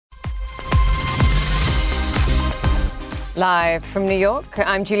Live from New York,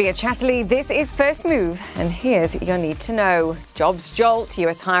 I'm Julia Chatterley. This is First Move, and here's your need to know. Jobs jolt,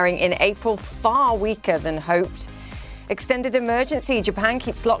 US hiring in April far weaker than hoped. Extended emergency, Japan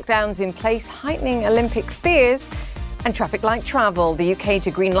keeps lockdowns in place, heightening Olympic fears. And traffic light travel, the UK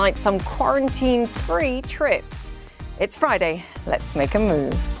to green light some quarantine-free trips. It's Friday, let's make a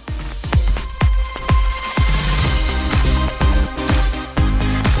move.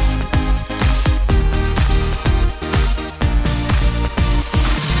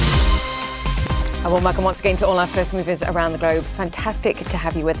 A warm welcome once again to all our first movers around the globe. Fantastic to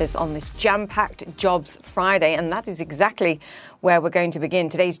have you with us on this jam-packed Jobs Friday, and that is exactly where we're going to begin.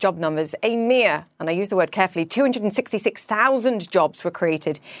 Today's job numbers, a mere, and I use the word carefully, 266,000 jobs were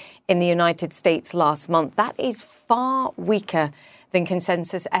created in the United States last month. That is far weaker than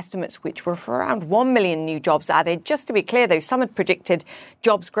consensus estimates, which were for around 1 million new jobs added. Just to be clear, though, some had predicted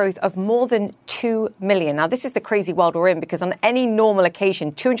jobs growth of more than 2 million. Now, this is the crazy world we're in, because on any normal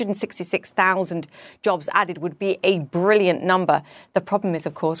occasion, 266,000 jobs added would be a brilliant number. The problem is,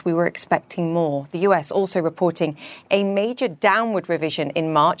 of course, we were expecting more. The US also reporting a major downward revision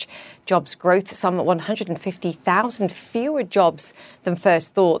in March. Jobs growth, some 150,000 fewer jobs than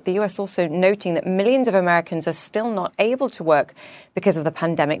first thought. The US also noting that millions of Americans are still not able to work because of the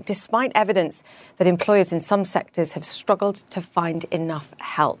pandemic, despite evidence that employers in some sectors have struggled to find enough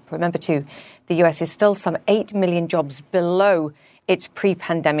help. Remember, too, the US is still some 8 million jobs below its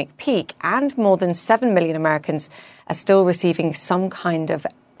pre-pandemic peak, and more than 7 million Americans are still receiving some kind of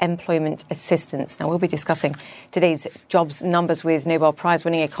employment assistance. Now, we'll be discussing today's jobs numbers with Nobel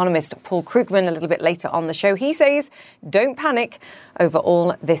Prize-winning economist Paul Krugman a little bit later on the show. He says, don't panic over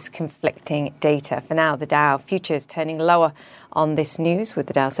all this conflicting data. For now, the Dow futures turning lower on this news, with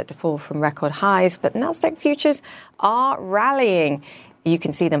the Dow set to fall from record highs, but Nasdaq futures are rallying. You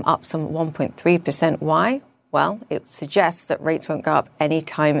can see them up some 1.3%. Why? Well, it suggests that rates won't go up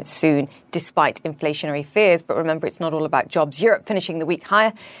anytime soon, despite inflationary fears. But remember, it's not all about jobs. Europe finishing the week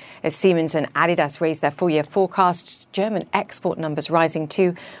higher as Siemens and Adidas raised their full-year forecasts. German export numbers rising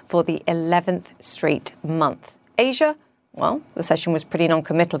too for the 11th straight month. Asia, well, the session was pretty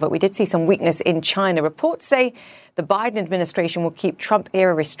non-committal, but we did see some weakness in China. Reports say the Biden administration will keep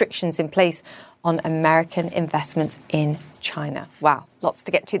Trump-era restrictions in place on American investments in China. Wow, lots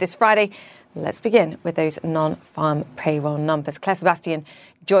to get to this Friday. Let's begin with those non-farm payroll numbers. Claire Sebastian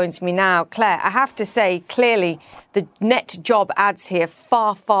joins me now. Claire, I have to say, clearly, the net job ads here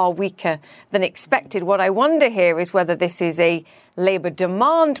far, far weaker than expected. What I wonder here is whether this is a labour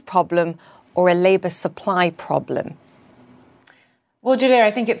demand problem or a labour supply problem. Well, Julia,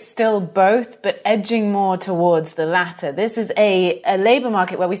 I think it's still both, but edging more towards the latter. This is a labour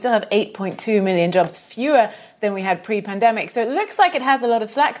market where we still have 8.2 million jobs fewer than we had pre-pandemic. So it looks like it has a lot of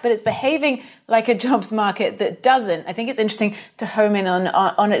slack, but it's behaving like a jobs market that doesn't. I think it's interesting to home in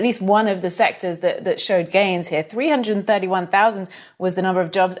on at least one of the sectors that showed gains here. 331,000 was the number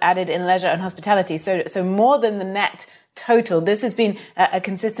of jobs added in leisure and hospitality. So more than the net total. This has been a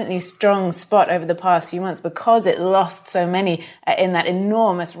consistently strong spot over the past few months because it lost so many in that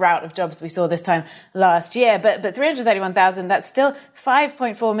enormous rout of jobs we saw this time last year. But 331,000, that's still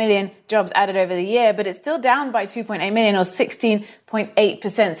 5.4 million jobs added over the year, but it's still down by 2.8 million or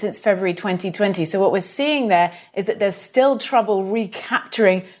 16.8% since February 2020. So what we're seeing there is that there's still trouble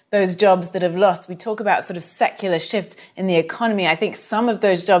recapturing those jobs that have lost. We talk about sort of secular shifts in the economy. I think some of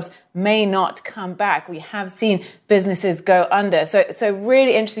those jobs may not come back. We have seen businesses go under. So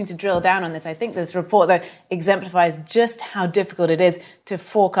really interesting to drill down on this. I think this report, though, exemplifies just how difficult it is to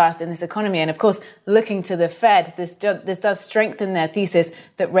forecast in this economy. And of course, looking to the Fed, this does strengthen their thesis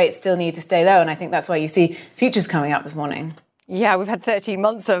that rates still need to stay low. And I think that's why you see futures coming up this morning. Yeah, we've had 13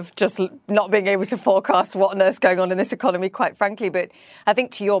 months of just not being able to forecast what on earth's going on in this economy, quite frankly. But I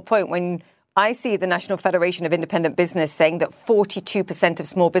think to your point, when I see the National Federation of Independent Business saying that 42% of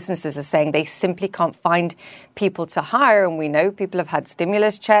small businesses are saying they simply can't find people to hire. And we know people have had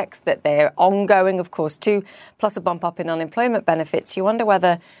stimulus checks, that they're ongoing, of course, too, plus a bump up in unemployment benefits. You wonder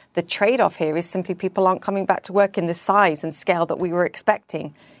whether the trade-off here is simply people aren't coming back to work in the size and scale that we were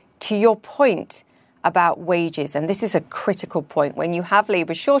expecting. To your point about wages, and this is a critical point, when you have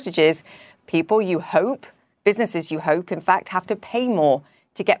labour shortages, people, you hope, businesses, you hope, in fact, have to pay more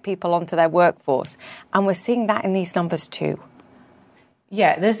to get people onto their workforce. And we're seeing that in these numbers too.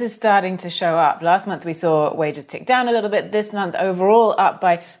 Yeah, this is starting to show up. Last month we saw wages tick down a little bit. This month overall up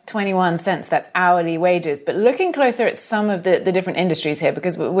by 21 cents. That's hourly wages. But looking closer at some of the different industries here,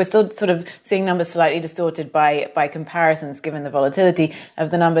 because we're still sort of seeing numbers slightly distorted by comparisons given the volatility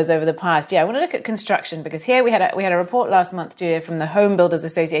of the numbers over the past. Yeah, I want to look at construction because here we had a report last month, Julia, from the Home Builders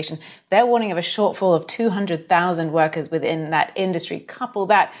Association. They're warning of a shortfall of 200,000 workers within that industry. Couple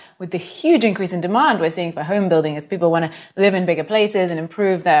that with the huge increase in demand we're seeing for home building as people want to live in bigger places and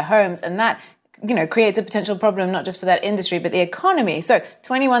improve their homes, and that creates a potential problem not just for that industry but the economy. So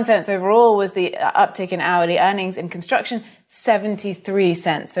 21 cents overall was the uptick in hourly earnings. In construction, 73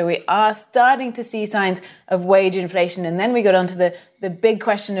 cents. So we are starting to see signs of wage inflation. And then we got onto the big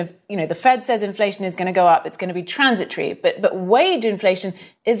question of, the Fed says inflation is going to go up, it's going to be transitory, but wage inflation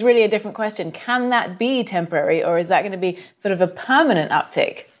is really a different question. Can that be temporary, or is that going to be sort of a permanent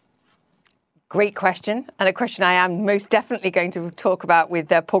uptick? Great question, and a question I am most definitely going to talk about with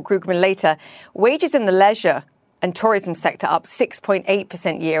Paul Krugman later. Wages in the leisure and tourism sector up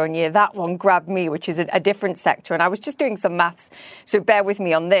 6.8% year on year. That one grabbed me, which is a different sector. And I was just doing some maths, so bear with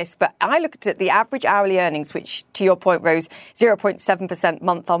me on this. But I looked at the average hourly earnings, which, to your point, rose 0.7%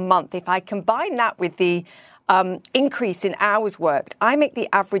 month on month. If I combine that with the increase in hours worked, I make the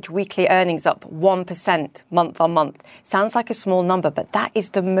average weekly earnings up 1% month on month. Sounds like a small number, but that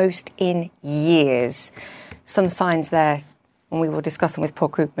is the most in years. Some signs there, and we will discuss them with Paul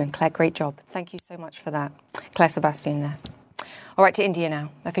Krugman. Claire, great job. Thank you so much for that. Claire Sebastian there. All right, to India now.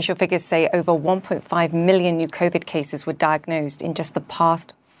 Official figures say over 1.5 million new COVID cases were diagnosed in just the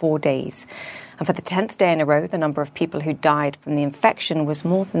past 4 days. And for the 10th day in a row, the number of people who died from the infection was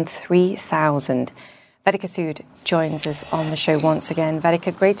more than 3,000. Vedika Sood joins us on the show once again.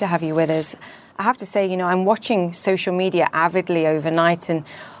 Vedika, great to have you with us. I have to say, I'm watching social media avidly overnight, and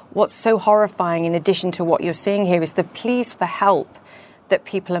what's so horrifying, in addition to what you're seeing here, is the pleas for help that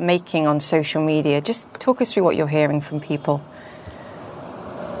people are making on social media. Just talk us through what you're hearing from people.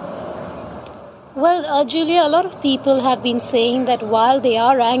 Well, Julia, a lot of people have been saying that while they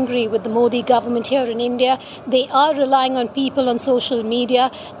are angry with the Modi government here in India, they are relying on people on social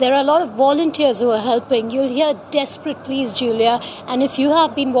media. There are a lot of volunteers who are helping. You'll hear desperate pleas, Julia, and if you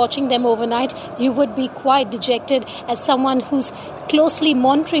have been watching them overnight, you would be quite dejected as someone who's closely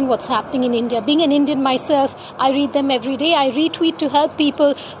monitoring what's happening in India. Being an Indian myself, I read them every day. I retweet to help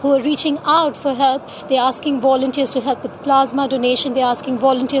people who are reaching out for help. They're asking volunteers to help with plasma donation. They're asking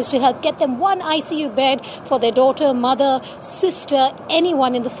volunteers to help get them one ICU bed for their daughter, mother, sister,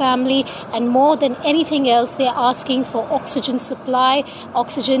 anyone in the family. And more than anything else, they're asking for oxygen supply.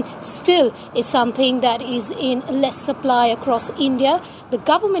 Oxygen still is something that is in less supply across India. The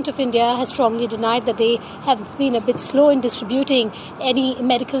government of India has strongly denied that they have been a bit slow in distributing any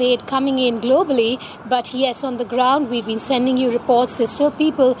medical aid coming in globally. But yes, on the ground, we've been sending you reports. There's still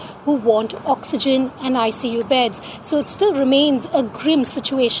people who want oxygen and ICU beds. So it still remains a grim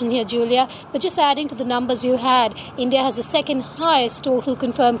situation here, Julia. But just adding to the numbers you had, India has the second highest total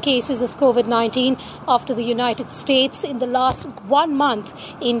confirmed cases of COVID-19 after the United States. In the last 1 month,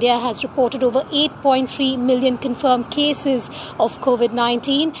 India has reported over 8.3 million confirmed cases of COVID-19.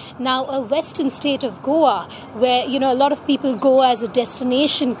 Now, a western state of Goa, where, a lot of people go as a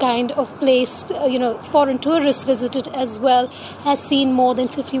destination kind of place, foreign tourists visit it as well, has seen more than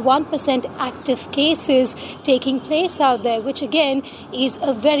 51% active cases taking place out there, which again is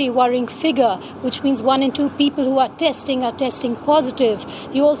a very worrying figure, which means 1 in 2 people who are testing positive.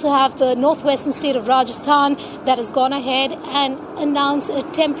 You also have the northwestern state of Rajasthan that has gone ahead and announced a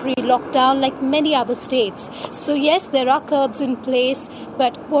temporary lockdown like many other states. So yes, there are curbs in place,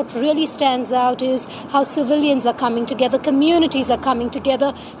 but what really stands out is how civilians are coming together, communities are coming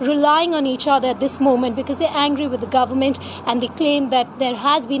together, relying on each other at this moment because they're angry with the government, and they claim that there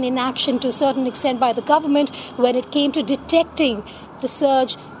has been inaction to a certain extent by the government when it came to detecting the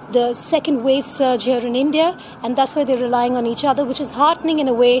surge, the second wave surge here in India, and that's why they're relying on each other, which is heartening in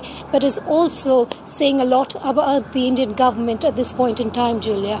a way, but is also saying a lot about the Indian government at this point in time,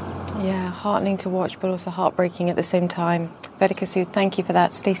 Julia. Yeah, heartening to watch, but also heartbreaking at the same time. Vedika Sood, thank you for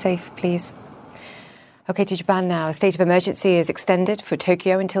that. Stay safe, please. Okay, to Japan now. A state of emergency is extended for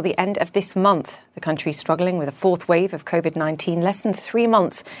Tokyo until the end of this month. The country is struggling with a fourth wave of COVID-19 less than 3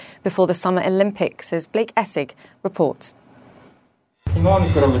 months before the Summer Olympics, as Blake Essig reports.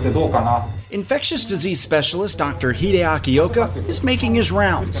 Infectious disease specialist Dr. Hideaki Oka is making his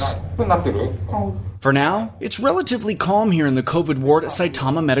rounds. For now, it's relatively calm here in the COVID ward at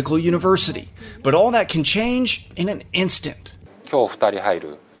Saitama Medical University, but all that can change in an instant.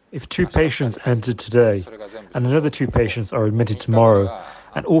 If 2 patients enter today and another 2 patients are admitted tomorrow,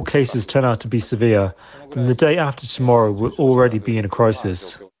 and all cases turn out to be severe, then the day after tomorrow will already be in a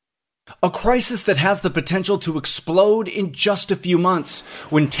crisis. A crisis that has the potential to explode in just a few months,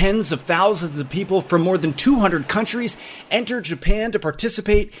 when tens of thousands of people from more than 200 countries enter Japan to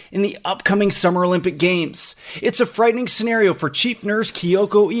participate in the upcoming Summer Olympic Games. It's a frightening scenario for Chief Nurse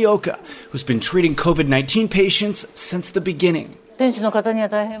Kyoko Ioka, who's been treating COVID-19 patients since the beginning.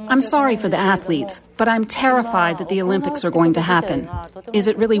 I'm sorry for the athletes, but I'm terrified that the Olympics are going to happen. Is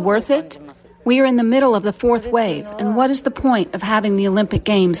it really worth it? We are in the middle of the fourth wave, and what is the point of having the Olympic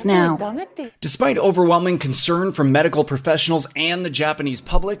Games now? Despite overwhelming concern from medical professionals and the Japanese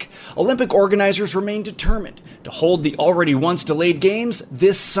public, Olympic organizers remain determined to hold the already once delayed Games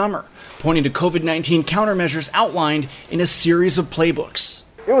this summer, pointing to COVID-19 countermeasures outlined in a series of playbooks.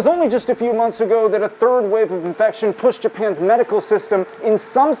 It was only just a few months ago that a third wave of infection pushed Japan's medical system in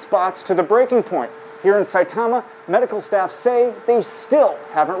some spots to the breaking point. Here in Saitama, medical staff say they still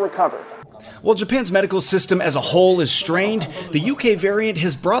haven't recovered. While Japan's medical system as a whole is strained, the UK variant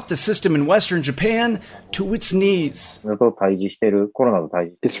has brought the system in Western Japan to its knees.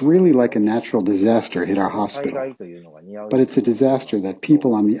 It's really like a natural disaster hit our hospital, but it's a disaster that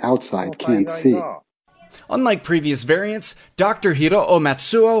people on the outside can't see. Unlike previous variants, Dr. Hiroo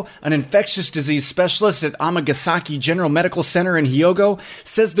Matsuo, an infectious disease specialist at Amagasaki General Medical Center in Hyogo,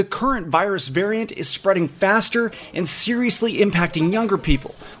 says the current virus variant is spreading faster and seriously impacting younger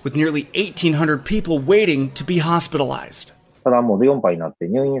people, with nearly 1,800 people waiting to be hospitalized.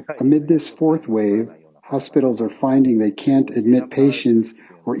 Amid this fourth wave, hospitals are finding they can't admit patients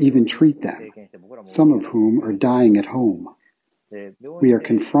or even treat them, some of whom are dying at home. We are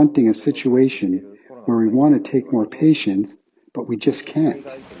confronting a situation where we want to take more patients, but we just can't.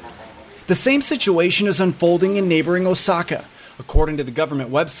 The same situation is unfolding in neighboring Osaka. According to the government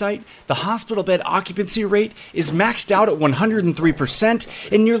website, the hospital bed occupancy rate is maxed out at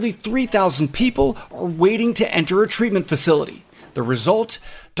 103%, and nearly 3,000 people are waiting to enter a treatment facility. The result?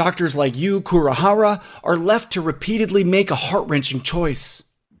 Doctors like Yu Kurahara are left to repeatedly make a heart-wrenching choice.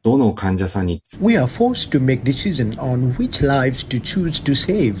 We are forced to make decisions on which lives to choose to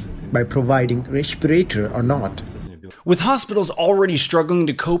save by providing respirator or not. With hospitals already struggling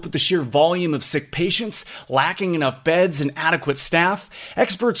to cope with the sheer volume of sick patients, lacking enough beds and adequate staff,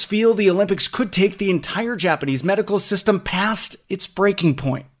 experts feel the Olympics could take the entire Japanese medical system past its breaking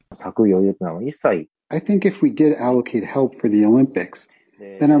point. I think if we did allocate help for the Olympics,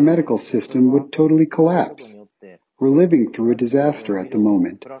 then our medical system would totally collapse. We're living through a disaster at the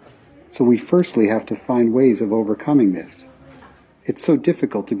moment, so we firstly have to find ways of overcoming this. It's so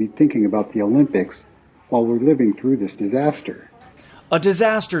difficult to be thinking about the Olympics while we're living through this disaster. A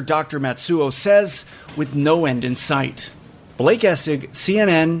disaster, Dr. Matsuo says, with no end in sight. Blake Essig,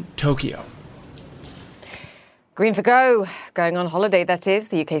 CNN, Tokyo. Green for Go, going on holiday, that is.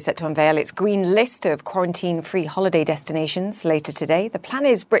 The UK set to unveil its green list of quarantine-free holiday destinations later today. The plan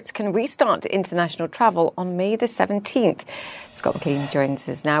is Brits can restart international travel on May the 17th. Scott McLean joins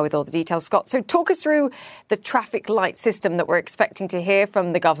us now with all the details. Scott, so talk us through the traffic light system that we're expecting to hear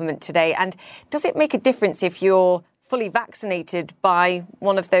from the government today. And does it make a difference if you're fully vaccinated by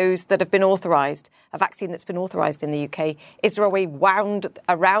one of those that have been authorised, a vaccine that's been authorised in the UK? Is there a way wound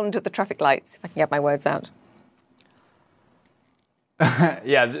around the traffic lights, if I can get my words out?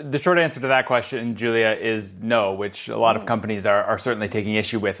 Yeah, the short answer to that question, Julia, is no, which a lot of companies are certainly taking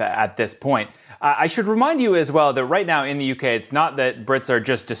issue with at this point. I should remind you as well that right now in the UK, it's not that Brits are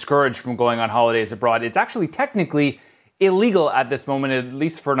just discouraged from going on holidays abroad. It's actually technically illegal at this moment, at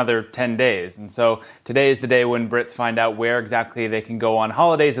least for another 10 days. And so today is the day when Brits find out where exactly they can go on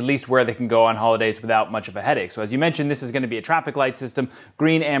holidays, at least where they can go on holidays without much of a headache. So as you mentioned, this is going to be a traffic light system: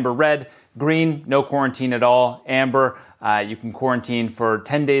 green, amber, red. Green, no quarantine at all. Amber, you can quarantine for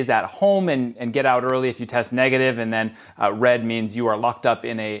 10 days at home and get out early if you test negative. And then red means you are locked up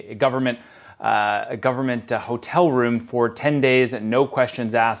in a government hotel room for 10 days, no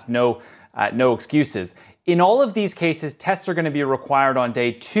questions asked, no excuses. In all of these cases, tests are going to be required on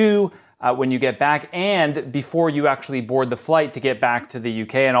day 2 when you get back and before you actually board the flight to get back to the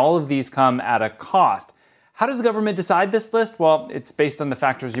UK. And all of these come at a cost. How does the government decide this list? Well, it's based on the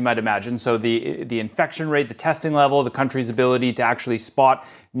factors you might imagine. So the infection rate, the testing level, the country's ability to actually spot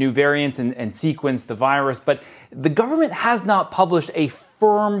new variants and sequence the virus. But the government has not published a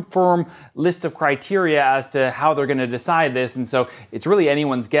firm list of criteria as to how they're going to decide this. And so it's really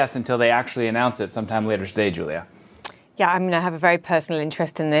anyone's guess until they actually announce it sometime later today, Julia. Yeah, I mean, I have a very personal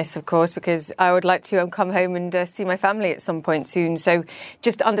interest in this, of course, because I would like to come home and see my family at some point soon. So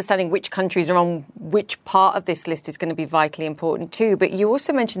just understanding which countries are on which part of this list is going to be vitally important too. But you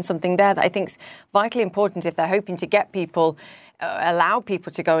also mentioned something there that I think is vitally important if they're hoping to get people, allow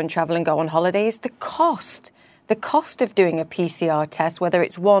people to go and travel and go on holidays, the cost. The cost of doing a PCR test, whether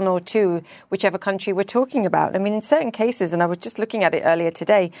it's one or two, whichever country we're talking about. I mean, in certain cases, and I was just looking at it earlier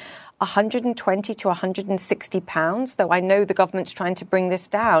today, 120 to 160 pounds, though I know the government's trying to bring this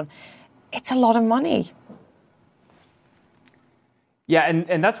down. It's a lot of money. Yeah,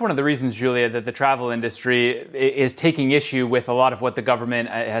 and that's one of the reasons, Julia, that the travel industry is taking issue with a lot of what the government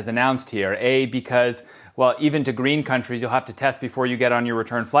has announced here. A, because, well, even to green countries, you'll have to test before you get on your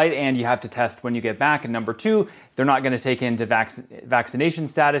return flight, and you have to test when you get back. And number two, they're not going to take into vaccination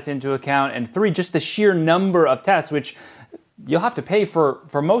status into account. And three, just the sheer number of tests, which you'll have to pay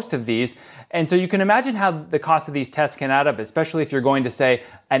for most of these. And so you can imagine how the cost of these tests can add up, especially if you're going to, say,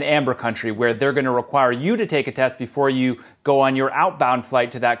 an amber country where they're going to require you to take a test before you go on your outbound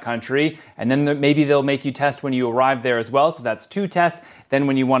flight to that country. And then maybe they'll make you test when you arrive there as well. So that's 2 tests. Then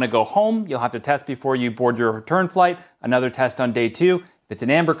when you want to go home, you'll have to test before you board your return flight, another test on day 2. If it's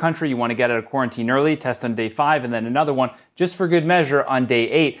an amber country, you want to get out of quarantine early, test on day 5, and then another one just for good measure on day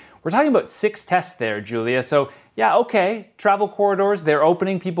 8. We're talking about 6 tests there, Julia. So yeah, okay, travel corridors, they're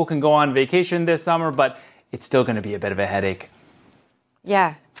opening. People can go on vacation this summer, but it's still going to be a bit of a headache.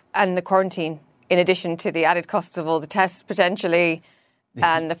 Yeah, and the quarantine, in addition to the added cost of all the tests potentially,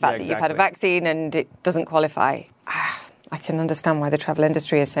 and the fact that you've had a vaccine and it doesn't qualify. I can understand why the travel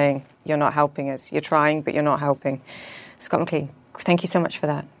industry is saying, you're not helping us. You're trying, but you're not helping. Scott McLean, thank you so much for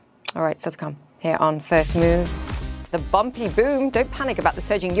that. All right, so to come here on First Move. The bumpy boom. Don't panic about the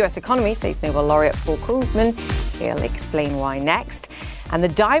surging US economy, says Nobel laureate Paul Krugman. He'll explain why next. And the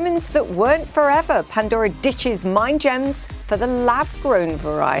diamonds that weren't forever. Pandora ditches mine gems for the lab-grown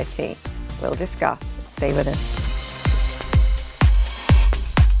variety. We'll discuss. Stay with us.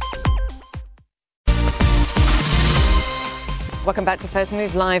 Welcome back to First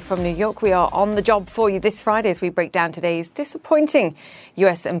Move live from New York. We are on the job for you this Friday as we break down today's disappointing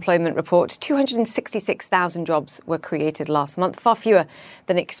US employment report. 266,000 jobs were created last month, far fewer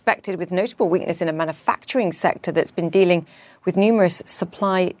than expected, with notable weakness in a manufacturing sector that's been dealing with numerous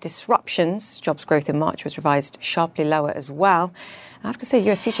supply disruptions. Jobs growth in March was revised sharply lower as well. I have to say,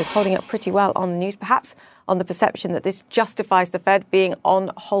 US futures holding up pretty well on the news, perhaps on the perception that this justifies the Fed being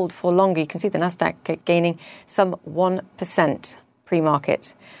on hold for longer. You can see the Nasdaq gaining some 1%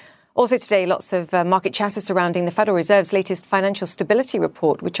 pre-market. Also today, lots of market chatter surrounding the Federal Reserve's latest financial stability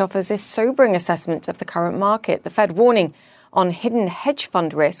report, which offers a sobering assessment of the current market. The Fed warning on hidden hedge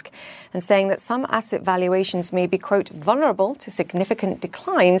fund risk and saying that some asset valuations may be, quote, vulnerable to significant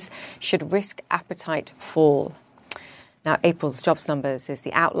declines should risk appetite fall. Now, April's jobs numbers is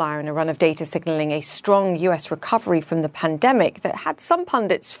the outlier in a run of data signalling a strong US recovery from the pandemic that had some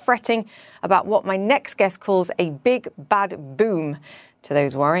pundits fretting about what my next guest calls a big bad boom. To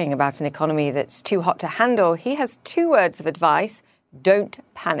those worrying about an economy that's too hot to handle, he has 2 words of advice: don't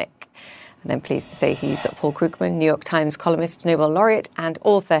panic. And I'm pleased to say he's Paul Krugman, New York Times columnist, Nobel laureate and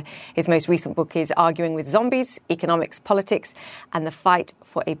author. His most recent book is Arguing with Zombies, Economics, Politics and the Fight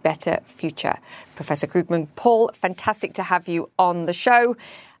for a Better Future. Professor Krugman, Paul, fantastic to have you on the show.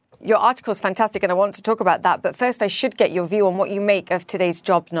 Your article is fantastic and I want to talk about that. But first, I should get your view on what you make of today's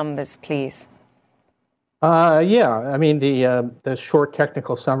job numbers, please. I mean, the short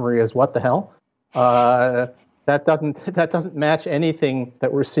technical summary is what the hell? That doesn't match anything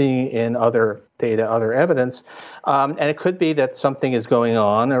that we're seeing in other data, other evidence. And it could be that something is going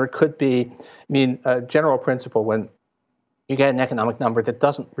on, or it could be, a general principle when you get an economic number that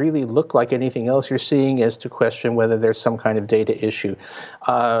doesn't really look like anything else you're seeing is to question whether there's some kind of data issue.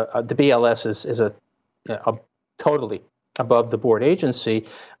 The BLS is a totally above the board agency,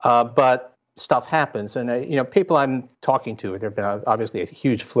 but stuff happens, and people I'm talking to, there've been obviously a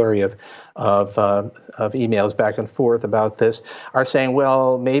huge flurry of emails back and forth about this, are saying,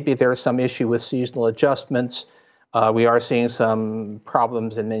 well, maybe there's some issue with seasonal adjustments. We are seeing some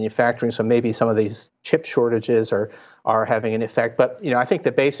problems in manufacturing, so maybe some of these chip shortages are having an effect. But I think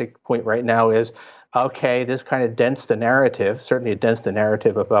the basic point right now is, okay, this kind of dents the narrative, certainly it dents the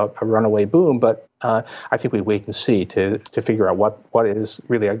narrative about a runaway boom, but I think we wait and see to figure out what is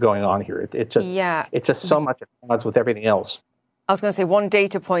really going on here. It's just so much at odds with everything else. I was going to say one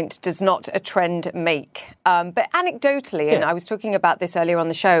data point does not a trend make. But anecdotally, and I was talking about this earlier on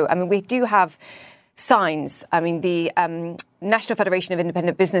the show, we do have signs. I mean, the National Federation of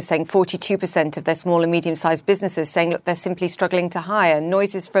Independent Business saying 42% of their small and medium-sized businesses saying, look, they're simply struggling to hire.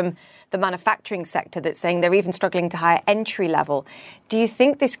 Noises from the manufacturing sector that's saying they're even struggling to hire entry level. Do you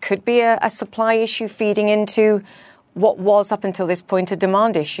think this could be a supply issue feeding into what was up until this point a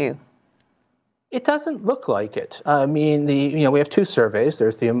demand issue? It doesn't look like it. I mean, we have two surveys.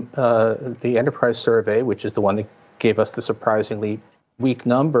 There's the enterprise survey, which is the one that gave us the surprisingly weak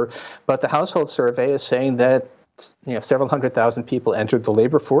number, but the household survey is saying that several 100,000 people entered the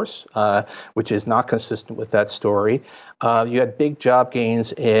labor force, which is not consistent with that story. You had big job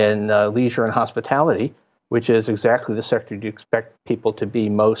gains in leisure and hospitality, which is exactly the sector you'd expect people to be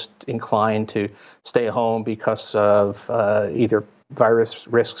most inclined to stay home because of either virus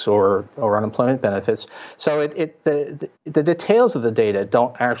risks or unemployment benefits. So the details of the data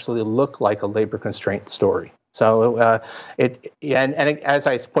don't actually look like a labor constraint story. So and as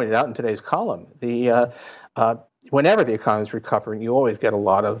I pointed out in today's column, whenever the economy is recovering, you always get a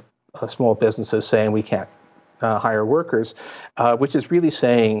lot of small businesses saying we can't hire workers, which is really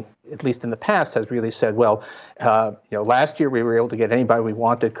saying, at least in the past, has really said, well, last year we were able to get anybody we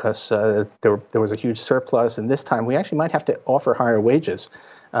wanted because there was a huge surplus, and this time we actually might have to offer higher wages,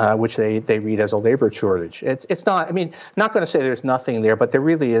 which they read as a labor shortage. It's not. I mean, not going to say there's nothing there, but there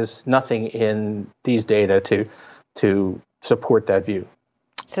really is nothing in these data to support that view.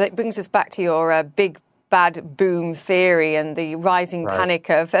 So that brings us back to your big bad boom theory and the rising panic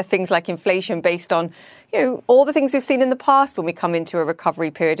of things like inflation based on, all the things we've seen in the past when we come into a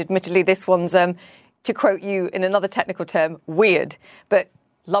recovery period. Admittedly, this one's, to quote you in another technical term, weird. But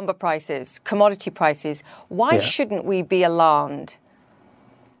lumber prices, commodity prices, why shouldn't we be alarmed?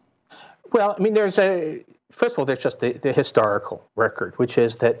 Well, I mean, first of all, there's just the historical record, which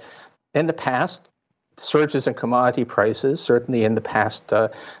is that in the past, surges in commodity prices, certainly in the past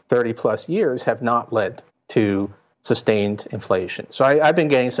 30 plus years, have not led to sustained inflation. So I've been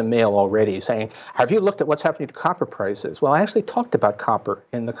getting some mail already saying, have you looked at what's happening to copper prices? Well, I actually talked about copper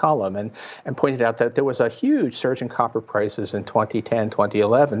in the column and pointed out that there was a huge surge in copper prices in 2010,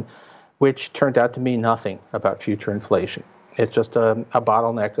 2011, which turned out to mean nothing about future inflation. It's just a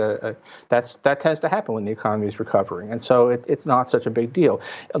bottleneck. That tends to happen when the economy is recovering, and so it's not such a big deal.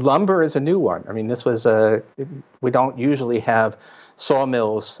 Lumber is a new one. I mean, this was we don't usually have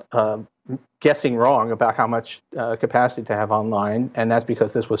sawmills guessing wrong about how much capacity to have online, and that's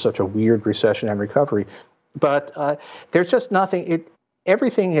because this was such a weird recession and recovery. But there's just nothing.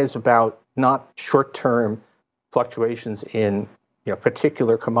 Everything is about not short-term fluctuations in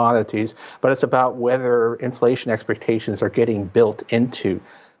particular commodities, but it's about whether inflation expectations are getting built into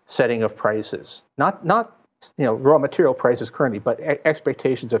setting of prices. Not raw material prices currently, but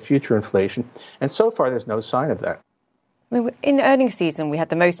expectations of future inflation. And so far, there's no sign of that. I mean, in earnings season, we had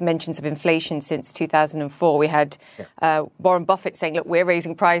the most mentions of inflation since 2004. We had Warren Buffett saying, look, we're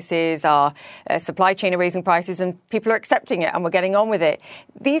raising prices, our supply chain are raising prices, and people are accepting it, and we're getting on with it.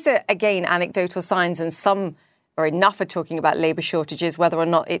 These are, again, anecdotal signs, and some or enough for talking about labour shortages, whether or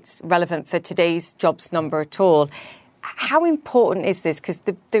not it's relevant for today's jobs number at all. How important is this? Because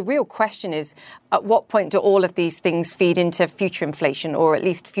the real question is, at what point do all of these things feed into future inflation, or at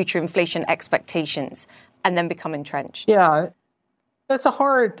least future inflation expectations, and then become entrenched? Yeah, it's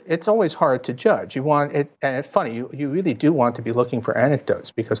always hard to judge. You want it, and it's funny, you really do want to be looking for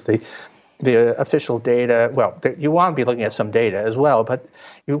anecdotes, because the official data, you want to be looking at some data as well, but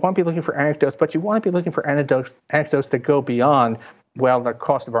you want to be looking for anecdotes, but you want to be looking for anecdotes that go beyond, well, the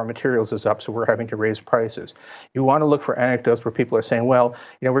cost of our materials is up, so we're having to raise prices. You want to look for anecdotes where people are saying, well,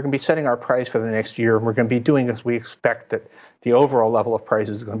 we're going to be setting our price for the next year, and we're going to be doing as we expect that the overall level of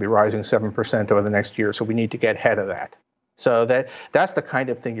prices is going to be rising 7% over the next year, so we need to get ahead of that. So that's the kind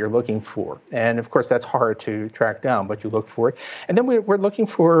of thing you're looking for. And of course, that's hard to track down, but you look for it. And then we're looking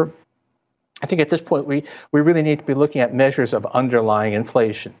for, I think at this point, we really need to be looking at measures of underlying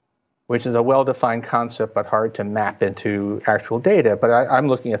inflation, which is a well-defined concept but hard to map into actual data. But I'm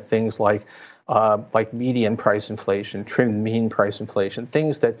looking at things like median price inflation, trimmed mean price inflation,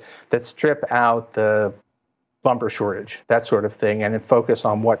 things that strip out the lumber shortage, that sort of thing, and then focus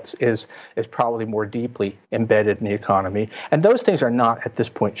on what is probably more deeply embedded in the economy. And those things are not at this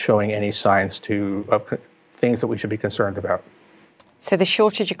point showing any signs of things that we should be concerned about. So the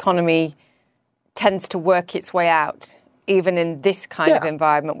shortage economy tends to work its way out, even in this kind of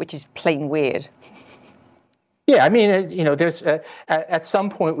environment, which is plain weird. Yeah, I mean, there's at some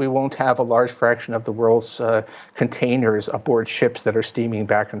point we won't have a large fraction of the world's containers aboard ships that are steaming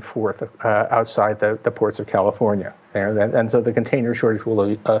back and forth outside the ports of California, and so the container shortage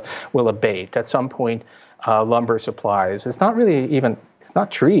will abate. At some point, lumber supplies. It's not really even, it's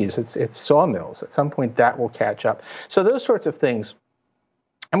not trees, it's sawmills. At some point that will catch up. So those sorts of things.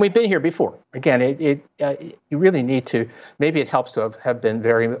 And we've been here before. Again, you really need to, maybe it helps to have been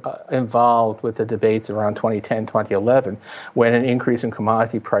very involved with the debates around 2010, 2011, when an increase in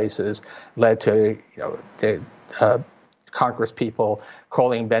commodity prices led to the Congress people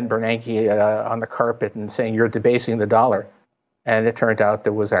calling Ben Bernanke on the carpet and saying, you're debasing the dollar. And it turned out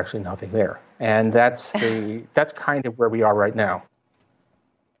there was actually nothing there. And that's kind of where we are right now.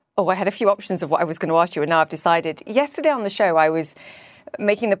 Oh, I had a few options of what I was going to ask you, and now I've decided. Yesterday on the show, I was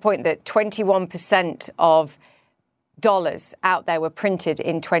making the point that 21% of dollars out there were printed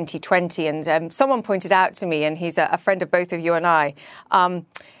in 2020. And someone pointed out to me, and he's a friend of both of you and I,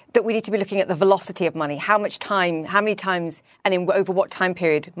 that we need to be looking at the velocity of money, how much time, how many times, and over what time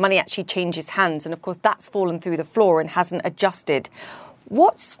period money actually changes hands. And of course, that's fallen through the floor and hasn't adjusted.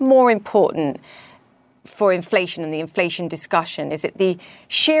 What's more important for inflation and the inflation discussion? Is it the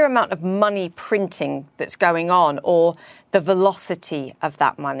sheer amount of money printing that's going on, or the velocity of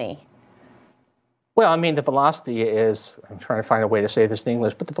that money? Well, I mean, the velocity is, I'm trying to find a way to say this in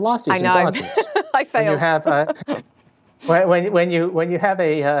English, but the velocity is endogenous. I failed. When you have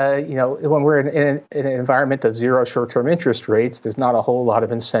when we're in an environment of zero short-term interest rates, there's not a whole lot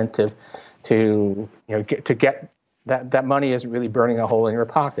of incentive to get that money isn't really burning a hole in your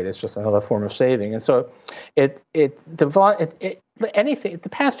pocket. It's just another form of saving. And so the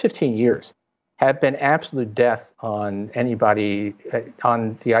past 15 years have been absolute death on anybody,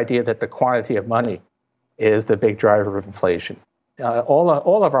 on the idea that the quantity of money is the big driver of inflation.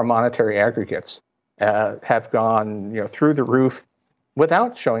 All of our monetary aggregates have gone through the roof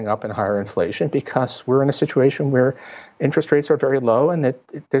without showing up in higher inflation, because we're in a situation where interest rates are very low, and that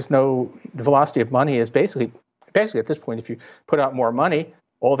the velocity of money is basically at this point, if you put out more money,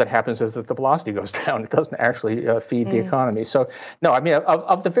 all that happens is that the velocity goes down. It doesn't actually feed the economy. So, no, I mean,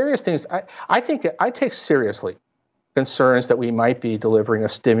 of the various things, I think I take seriously concerns that we might be delivering a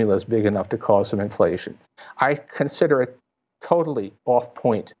stimulus big enough to cause some inflation. I consider it totally off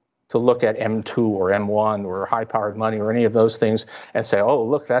point to look at M2 or M1 or high-powered money or any of those things and say, oh,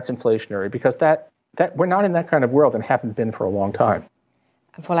 look, that's inflationary, because that we're not in that kind of world and haven't been for a long time.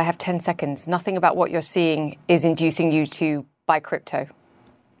 Well, I have 10 seconds. Nothing about what you're seeing is inducing you to buy crypto.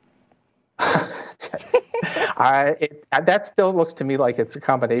 That still looks to me like it's a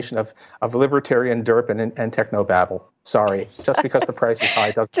combination of libertarian derp and technobabble. Sorry, just because the price is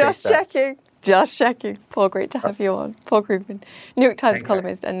high doesn't Just checking. Just checking. Paul, great to have you on. Paul Krugman, New York Times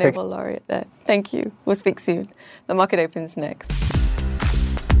columnist and Nobel laureate there. Thank you. We'll speak soon. The market opens next.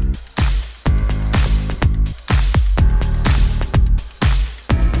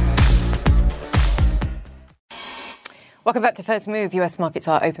 Welcome back to First Move. US markets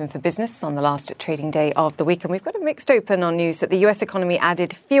are open for business on the last trading day of the week. And we've got a mixed open on news that the US economy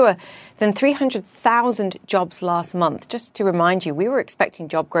added fewer than 300,000 jobs last month. Just to remind you, we were expecting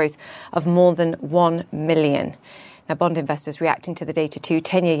job growth of more than 1 million. Now, bond investors reacting to the data too,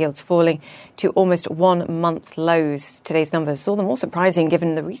 10-year yields falling to almost 1 month lows. Today's numbers all the more surprising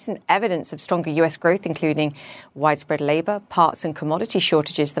given the recent evidence of stronger US growth, including widespread labour, parts and commodity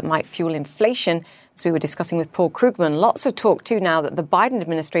shortages that might fuel inflation. As we were discussing with Paul Krugman, lots of talk too now that the Biden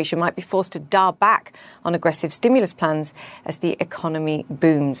administration might be forced to dial back on aggressive stimulus plans as the economy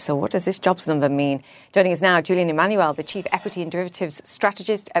booms. So what does this jobs number mean? Joining us now, Julian Emanuel, the Chief Equity and Derivatives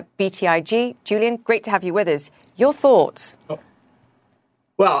Strategist at BTIG. Julian, great to have you with us. Your thoughts?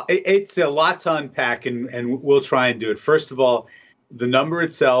 Well, it's a lot to unpack, and we'll try and do it. First of all, the number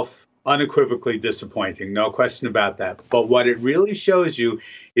itself, unequivocally disappointing, no question about that. But what it really shows you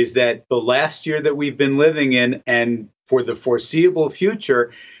is that the last year that we've been living in, and for the foreseeable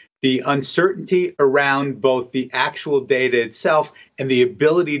future, the uncertainty around both the actual data itself and the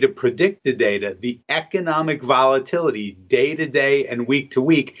ability to predict the data, the economic volatility day to day and week to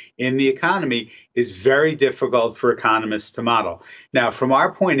week in the economy is very difficult for economists to model. Now, from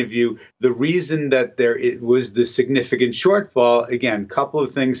our point of view, the reason that it was the significant shortfall, again, a couple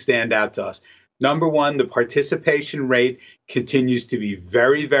of things stand out to us. Number one, the participation rate continues to be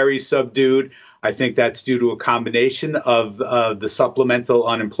very, very subdued. I think that's due to a combination of the supplemental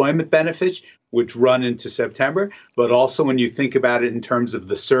unemployment benefits, which run into September. But also when you think about it in terms of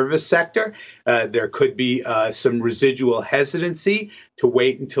the service sector, there could be some residual hesitancy to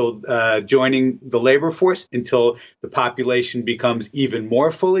wait until joining the labor force until the population becomes even more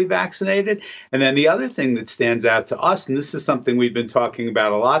fully vaccinated. And then the other thing that stands out to us, and this is something we've been talking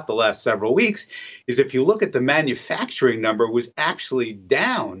about a lot the last several weeks, is if you look at the manufacturing number was actually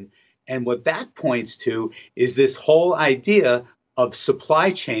down. And what that points to is this whole idea of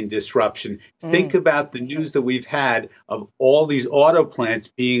supply chain disruption. Think about the news that we've had of all these auto plants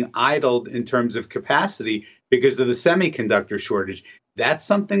being idled in terms of capacity because of the semiconductor shortage. That's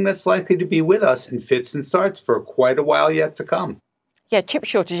something that's likely to be with us in fits and starts for quite a while yet to come. Yeah, chip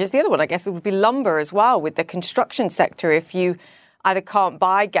shortage is the other one. I guess it would be lumber as well with the construction sector. If you either can't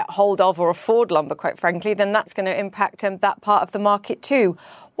buy, get hold of or afford lumber, quite frankly, then that's going to impact that part of the market too.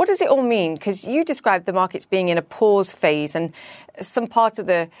 What does it all mean? Because you described the markets being in a pause phase, and some part of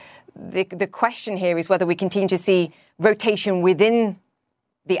the question here is whether we continue to see rotation within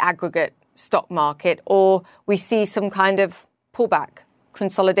the aggregate stock market or we see some kind of pullback,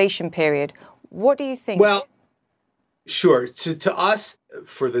 consolidation period. What do you think? Well, sure. To us,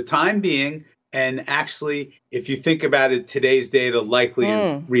 for the time being, and actually, if you think about it, today's data likely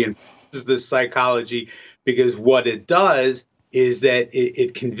reinforces this psychology, because what it does is that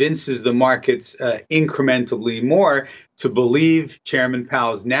it convinces the markets incrementally more to believe Chairman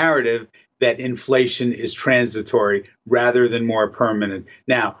Powell's narrative that inflation is transitory rather than more permanent.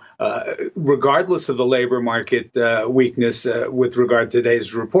 Now, regardless of the labor market weakness with regard to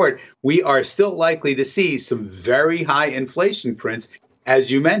today's report, we are still likely to see some very high inflation prints. As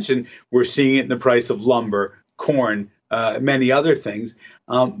you mentioned, we're seeing it in the price of lumber, corn, many other things.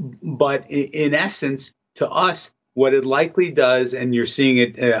 But in essence, to us, what it likely does, and you're seeing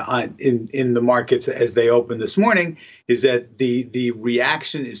it in the markets as they open this morning, is that the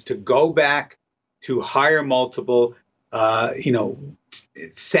reaction is to go back to higher multiple,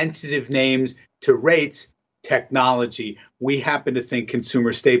 sensitive names to rates, technology. We happen to think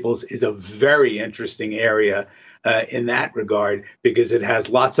consumer staples is a very interesting area in that regard, because it has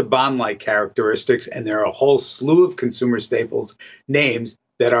lots of bond-like characteristics, and there are a whole slew of consumer staples names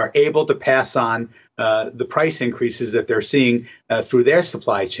that are able to pass on the price increases that they're seeing through their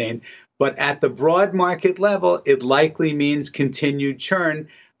supply chain. But at the broad market level, it likely means continued churn,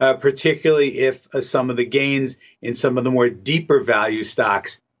 particularly if some of the gains in some of the more deeper value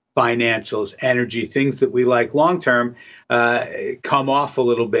stocks, financials, energy, things that we like long-term, come off a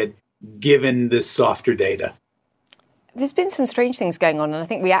little bit, given this softer data. There's been some strange things going on, and I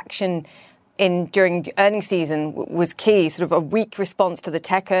think reaction during earnings season was key, sort of a weak response to the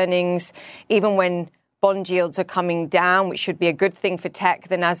tech earnings. Even when bond yields are coming down, which should be a good thing for tech,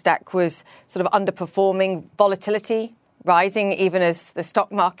 the NASDAQ was sort of underperforming, volatility rising even as the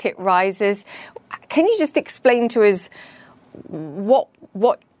stock market rises. Can you just explain to us what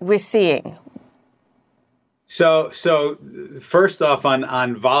we're seeing? So first off,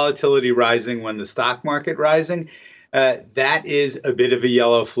 on volatility rising when the stock market rising, that is a bit of a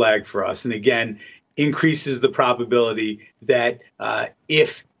yellow flag for us. And again, increases the probability that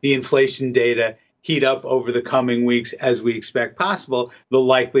if the inflation data heat up over the coming weeks, as we expect possible, the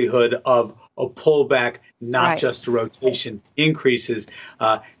likelihood of a pullback, not just a rotation, increases.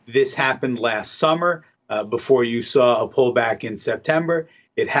 This happened last summer before you saw a pullback in September.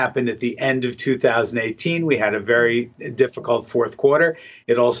 It happened at the end of 2018. We had a very difficult fourth quarter.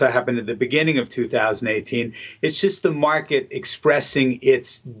 It also happened at the beginning of 2018. It's just the market expressing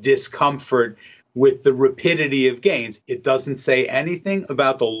its discomfort with the rapidity of gains. It doesn't say anything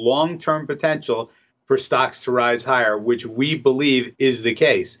about the long-term potential for stocks to rise higher, which we believe is the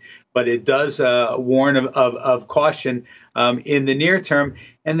case. But it does warn of caution in the near term.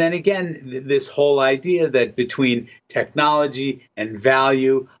 And then again, this whole idea that between technology and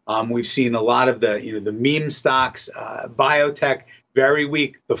value, we've seen a lot of the meme stocks, biotech, very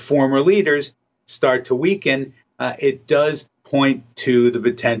weak. The former leaders start to weaken. It does point to the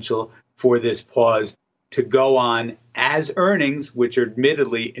potential for this pause to go on as earnings, which are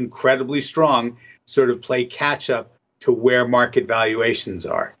admittedly incredibly strong, sort of play catch up to where market valuations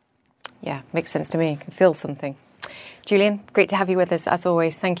are. Yeah, makes sense to me. I can feel something. Julian, great to have you with us, as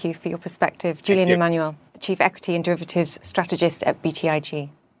always. Thank you for your perspective. Julian Emanuel, the Chief Equity and Derivatives Strategist at BTIG.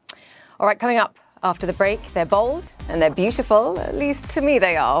 All right, coming up after the break, they're bold and they're beautiful, at least to me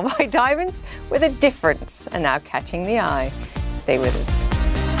they are. White diamonds with a difference are now catching the eye. Stay with us.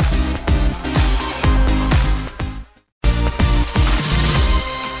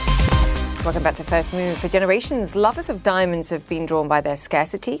 Welcome back to First Move. For generations, lovers of diamonds have been drawn by their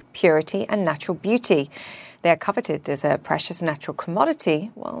scarcity, purity, and natural beauty. They are coveted as a precious natural commodity.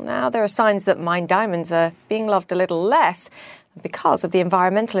 Well, now there are signs that mined diamonds are being loved a little less because of the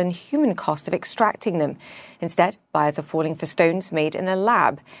environmental and human cost of extracting them. Instead, buyers are falling for stones made in a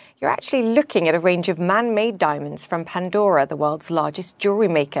lab. You're actually looking at a range of man-made diamonds from Pandora, the world's largest jewelry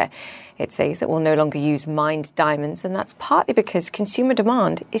maker. It says it will no longer use mined diamonds, and that's partly because consumer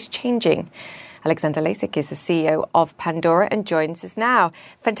demand is changing. Alexander Lasik is the CEO of Pandora and joins us now.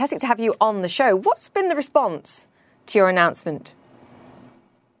 Fantastic to have you on the show. What's been the response to your announcement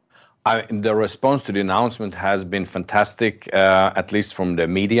The response to the announcement has been fantastic, at least from the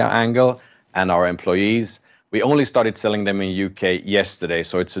media angle and our employees. We only started selling them in UK yesterday,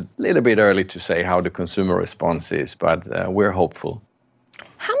 so it's a little bit early to say how the consumer response is, but we're hopeful.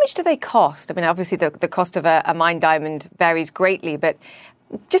 How much do they cost? I mean, obviously the cost of a mined diamond varies greatly, but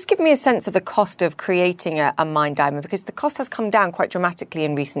just give me a sense of the cost of creating a mined diamond, because the cost has come down quite dramatically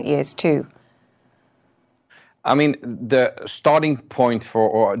in recent years too. I mean, the starting point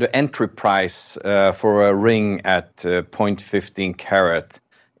or the entry price for a ring at 0.15 carat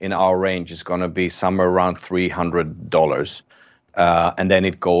in our range is going to be somewhere around $300. And then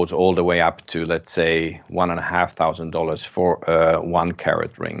it goes all the way up to, let's say, $1,500 for a 1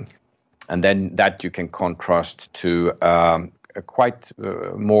 carat ring. And then that you can contrast to quite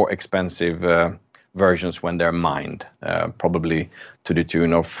more expensive versions when they're mined, probably to the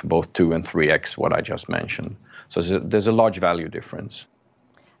tune of both 2 and 3x what I just mentioned. So there's a large value difference.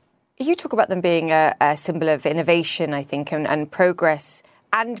 You talk about them being a symbol of innovation, I think, and progress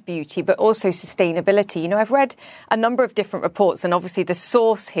and beauty, but also sustainability. You know, I've read a number of different reports, and obviously the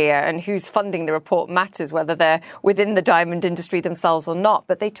source here and who's funding the report matters, whether they're within the diamond industry themselves or not.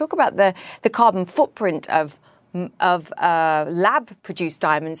 But they talk about the carbon footprint of lab-produced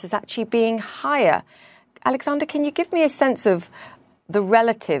diamonds as actually being higher. Alexander, can you give me a sense of the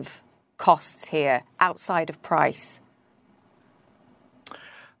relative costs here outside of price?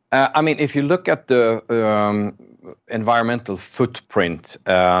 I mean, if you look at the environmental footprint,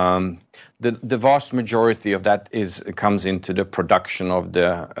 the vast majority of that comes into the production of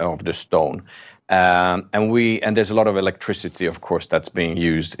the stone, and there's a lot of electricity, of course, that's being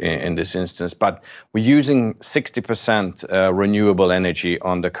used in this instance. But we're using 60% renewable energy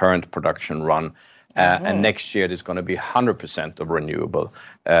on the current production run. And next year there's going to be 100% of renewable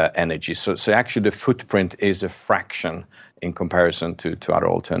energy. So actually the footprint is a fraction in comparison to other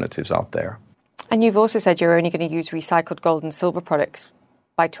alternatives out there. And you've also said you're only going to use recycled gold and silver products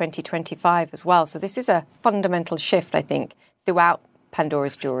by 2025 as well. So this is a fundamental shift, I think, throughout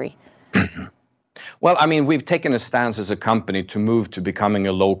Pandora's jewelry. Well, I mean, we've taken a stance as a company to move to becoming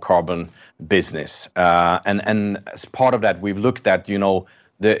a low-carbon business. And as part of that, we've looked at,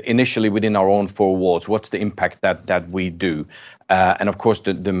 initially within our own four walls, what's the impact that we do? And of course,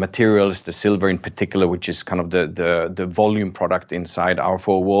 the materials, the silver in particular, which is kind of the volume product inside our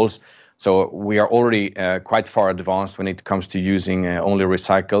four walls. So we are already quite far advanced when it comes to using only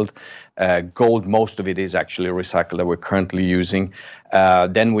recycled. Gold, most of it is actually recycled that we're currently using.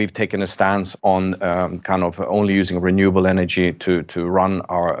 Then we've taken a stance on kind of only using renewable energy to run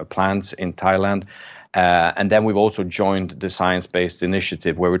our plants in Thailand. And then we've also joined the science-based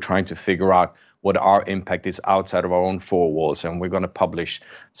initiative where we're trying to figure out what our impact is outside of our own four walls. And we're going to publish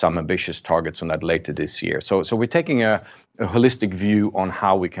some ambitious targets on that later this year. So we're taking a holistic view on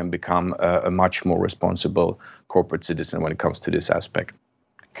how we can become a much more responsible corporate citizen when it comes to this aspect.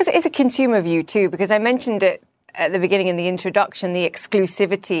 Because it is a consumer view too, because I mentioned it at the beginning in the introduction, the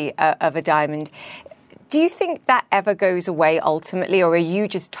exclusivity of a diamond. Do you think that ever goes away ultimately, or are you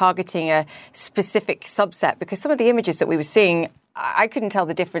just targeting a specific subset? Because some of the images that we were seeing, I couldn't tell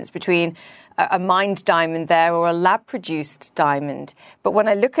the difference between a mined diamond there or a lab-produced diamond. But when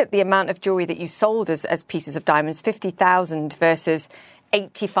I look at the amount of jewellery that you sold as pieces of diamonds, 50,000 versus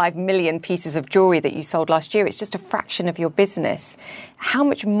 85 million pieces of jewellery that you sold last year, it's just a fraction of your business. How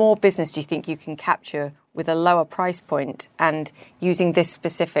much more business do you think you can capture with a lower price point and using this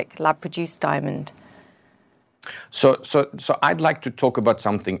specific lab-produced diamond? So I'd like to talk about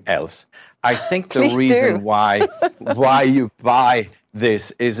something else. I think the reason why you buy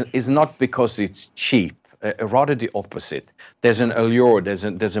this is not because it's cheap. Rather the opposite. There's an allure.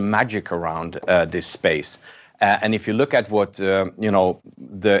 There's a magic around this space. And if you look at what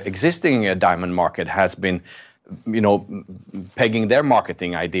the existing diamond market has been, pegging their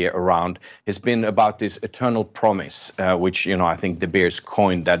marketing idea around, has been about this eternal promise, which, I think De Beers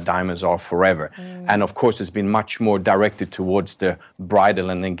coined, that diamonds are forever. And of course, it's been much more directed towards the bridal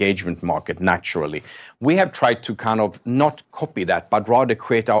and engagement market naturally. We have tried to kind of not copy that, but rather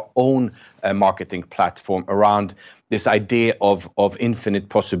create our own marketing platform around this idea of infinite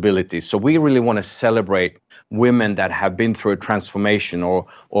possibilities. So we really want to celebrate women that have been through a transformation or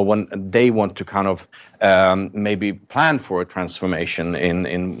when they want to kind of maybe plan for a transformation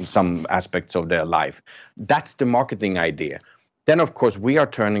in some aspects of their life. That's the marketing idea. Then, of course, we are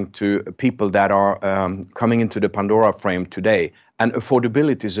turning to people that are coming into the Pandora frame today, and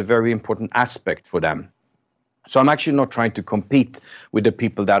affordability is a very important aspect for them. So I'm actually not trying to compete with the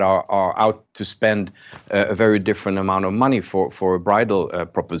people that are out to spend a very different amount of money for a bridal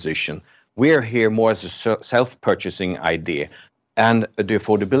proposition. We're here more as a self-purchasing idea. And the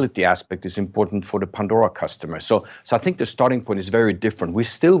affordability aspect is important for the Pandora customer. So I think the starting point is very different. We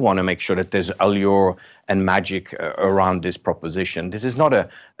still want to make sure that there's allure and magic around this proposition. This is not a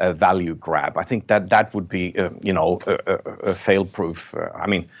value grab. I think that would be, a fail-proof.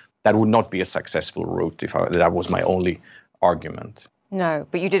 That would not be a successful route if that was my only argument. No,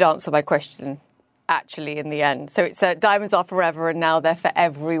 but you did answer my question, actually, in the end. So it's diamonds are forever, and now they're for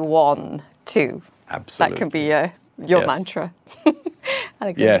everyone, too. Absolutely. That can be your mantra.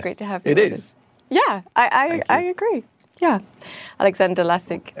 Alexander, great to have you. It is. Yeah, I agree. Yeah. Alexander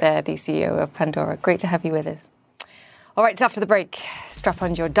Lasik, there, the CEO of Pandora. Great to have you with us. All right, so after the break, strap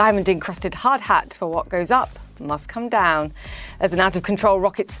on your diamond-encrusted hard hat for what goes up must come down. As an out-of-control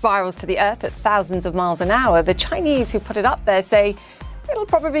rocket spirals to the Earth at thousands of miles an hour, the Chinese who put it up there say it'll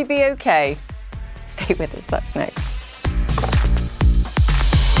probably be okay. Stay with us, that's next.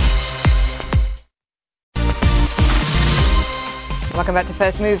 Welcome back to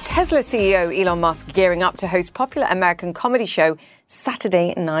First Move. Tesla CEO Elon Musk gearing up to host popular American comedy show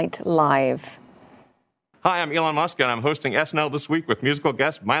Saturday Night Live. Hi, I'm Elon Musk, and I'm hosting SNL this week with musical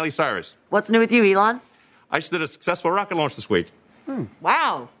guest Miley Cyrus. What's new with you, Elon? I just did a successful rocket launch this week.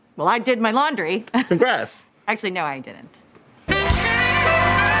 Wow. Well, I did my laundry. Congrats. Actually, no, I didn't.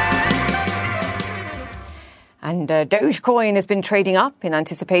 And Dogecoin has been trading up in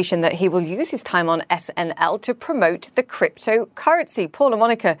anticipation that he will use his time on SNL to promote the cryptocurrency. Paul and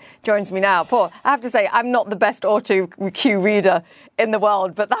Monica joins me now. Paul, I have to say, I'm not the best auto cue reader in the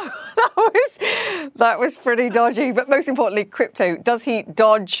world, but that was pretty dodgy. But most importantly, crypto. Does he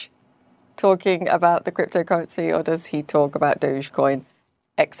dodge talking about the cryptocurrency, or does he talk about Dogecoin,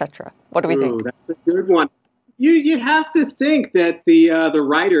 etc.? What do we think? That's a good one. You'd have to think that the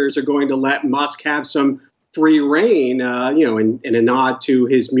writers are going to let Musk have some free reign, in a nod to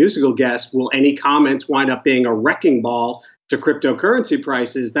his musical guest. Will any comments wind up being a wrecking ball to cryptocurrency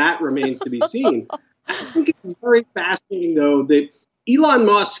prices? That remains to be seen. I think it's very fascinating, though, that Elon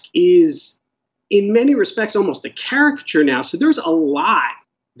Musk is, in many respects, almost a caricature now. So there's a lot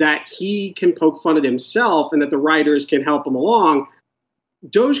that he can poke fun at himself and that the writers can help him along.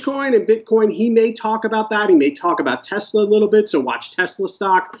 Dogecoin and Bitcoin, he may talk about that. He may talk about Tesla a little bit. So watch Tesla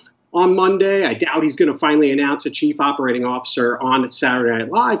stock on Monday. I doubt he's going to finally announce a chief operating officer on Saturday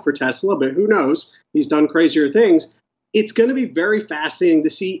Night Live for Tesla, but who knows? He's done crazier things. It's going to be very fascinating to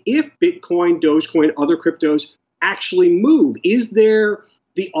see if Bitcoin, Dogecoin, other cryptos actually move. Is there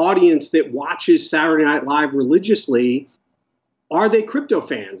the audience that watches Saturday Night Live religiously? Are they crypto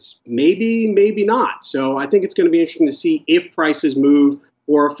fans? Maybe, maybe not. So I think it's going to be interesting to see if prices move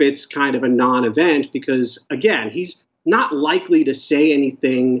or if it's kind of a non-event, because, again, he's not likely to say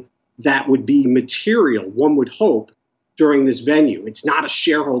anything that would be material, one would hope, during this venue. It's not a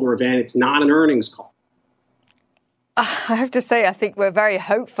shareholder event. It's not an earnings call. I have to say, I think we're very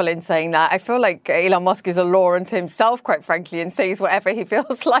hopeful in saying that. I feel like Elon Musk is a law unto himself, quite frankly, and says whatever he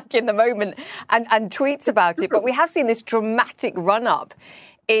feels like in the moment and tweets about it. But we have seen this dramatic run-up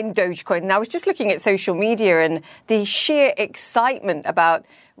in Dogecoin. And I was just looking at social media and the sheer excitement about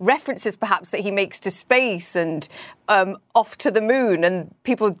references perhaps that he makes to space and off to the moon, and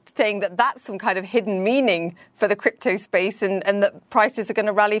people saying that that's some kind of hidden meaning for the crypto space and that prices are going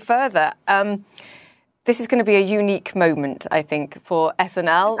to rally further. This is going to be a unique moment, I think, for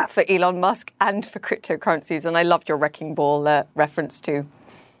SNL, for Elon Musk, and for cryptocurrencies. And I loved your wrecking ball reference too.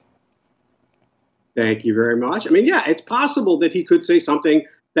 Thank you very much. I mean, yeah, it's possible that he could say something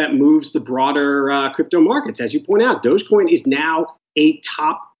that moves the broader crypto markets. As you point out, Dogecoin is now a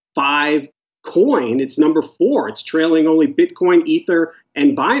top 5 coin. It's number 4. It's trailing only Bitcoin, Ether,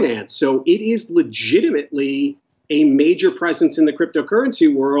 and Binance. So it is legitimately a major presence in the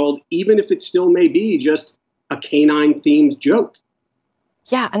cryptocurrency world, even if it still may be just a canine-themed joke.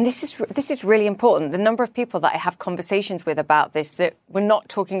 Yeah, and this is really important. The number of people that I have conversations with about this that were not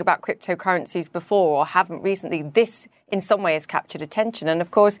talking about cryptocurrencies before or haven't recently, this in some way has captured attention. And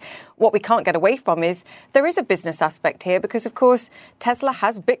of course, what we can't get away from is there is a business aspect here because, of course, Tesla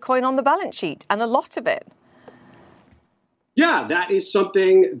has Bitcoin on the balance sheet and a lot of it. Yeah, that is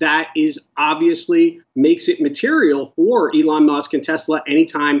something that is obviously makes it material for Elon Musk and Tesla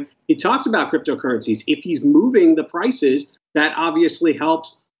anytime he talks about cryptocurrencies. If he's moving the prices, that obviously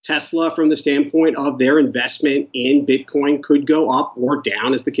helps Tesla from the standpoint of their investment in Bitcoin could go up or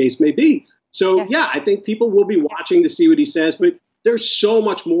down, as the case may be. So, yes. Yeah, I think people will be watching to see what he says, but there's so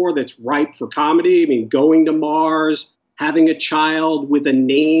much more that's ripe for comedy. I mean, going to Mars, having a child with a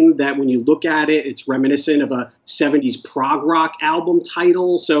name that when you look at it, it's reminiscent of a 70s prog rock album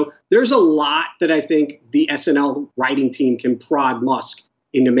title. So there's a lot that I think the SNL writing team can prod Musk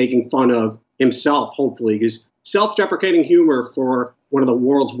into making fun of himself, hopefully, because self-deprecating humor for one of the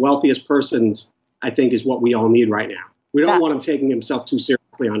world's wealthiest persons, I think, is what we all need right now. We don't want him taking himself too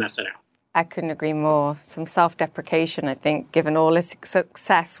seriously on SNL. I couldn't agree more. Some self-deprecation, I think, given all his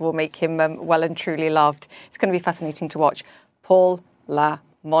success, will make him well and truly loved. It's going to be fascinating to watch. Paul La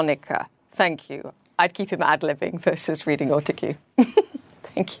Monica. Thank you. I'd keep him ad-libbing versus reading autocue.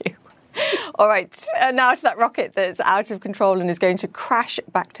 Thank you. All right, now to that rocket that's out of control and is going to crash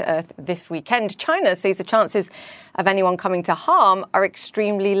back to Earth this weekend. China says the chances of anyone coming to harm are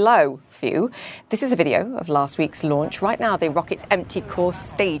extremely low. Few. This is a video of last week's launch. Right now, the rocket's empty core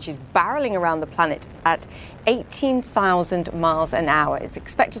stage is barreling around the planet at 18,000 miles an hour. It's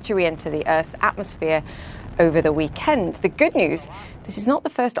expected to re-enter the Earth's atmosphere over the weekend. The good news, this is not the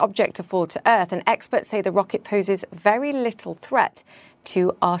first object to fall to Earth, and experts say the rocket poses very little threat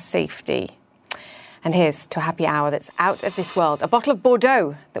to our safety. And here's to a happy hour that's out of this world. A bottle of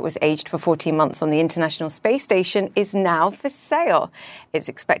Bordeaux that was aged for 14 months on the International Space Station is now for sale. It's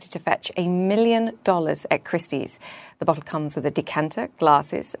expected to fetch $1 million at Christie's. The bottle comes with a decanter,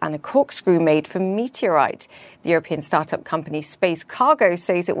 glasses, and a corkscrew made from meteorite. The European startup company Space Cargo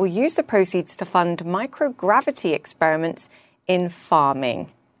says it will use the proceeds to fund microgravity experiments in farming.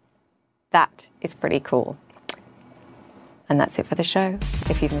 That is pretty cool. And that's it for the show.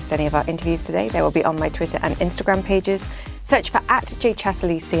 If you've missed any of our interviews today, they will be on my Twitter and Instagram pages. Search for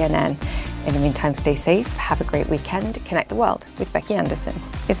 @JChatterleyCNN. In the meantime, stay safe, have a great weekend. Connect the World with Becky Anderson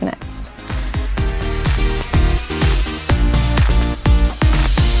is next.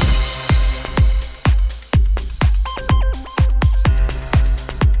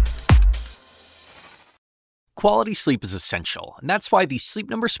 Quality sleep is essential, and that's why the Sleep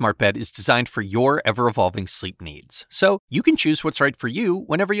Number Smart Bed is designed for your ever-evolving sleep needs. So you can choose what's right for you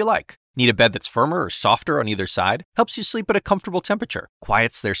whenever you like. Need a bed that's firmer or softer on either side? Helps you sleep at a comfortable temperature.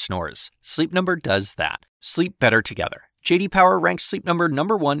 Quiets their snores. Sleep Number does that. Sleep better together. J.D. Power ranks Sleep Number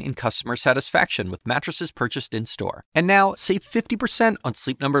 #1 in customer satisfaction with mattresses purchased in-store. And now, save 50% on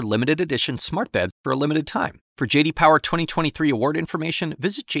Sleep Number Limited Edition smart beds for a limited time. For J.D. Power 2023 award information,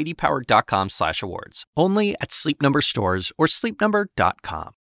 visit jdpower.com/awards. Only at Sleep Number stores or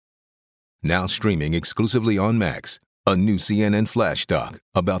sleepnumber.com. Now streaming exclusively on Max, a new CNN flash doc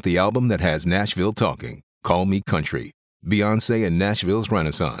about the album that has Nashville talking, Call Me Country. Beyoncé and Nashville's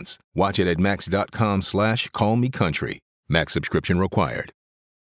Renaissance. Watch it at max.com/callmecountry. Max subscription required.